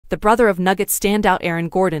The brother of Nuggets standout Aaron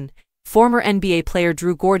Gordon, former NBA player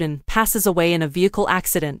Drew Gordon, passes away in a vehicle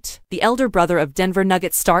accident. The elder brother of Denver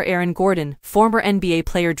Nuggets star Aaron Gordon, former NBA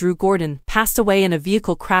player Drew Gordon, passed away in a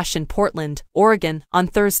vehicle crash in Portland, Oregon, on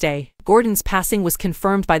Thursday. Gordon's passing was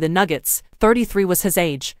confirmed by the Nuggets. 33 was his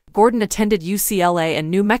age. Gordon attended UCLA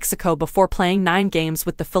and New Mexico before playing 9 games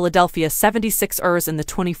with the Philadelphia 76ers in the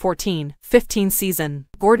 2014-15 season.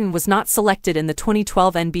 Gordon was not selected in the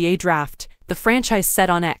 2012 NBA draft. The franchise said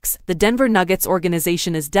on X, the Denver Nuggets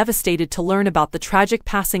organization is devastated to learn about the tragic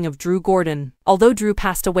passing of Drew Gordon. Although Drew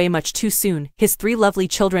passed away much too soon, his 3 lovely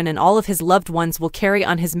children and all of his loved ones will carry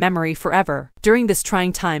on his memory forever. During this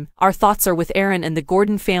trying time, our thoughts are with Aaron and the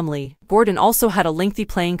Gordon family. Gordon also had a lengthy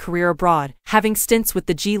playing career abroad, having stints with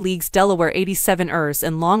the G League's Delaware 87ers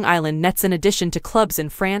and Long Island Nets in addition to clubs in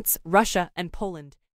France, Russia, and Poland.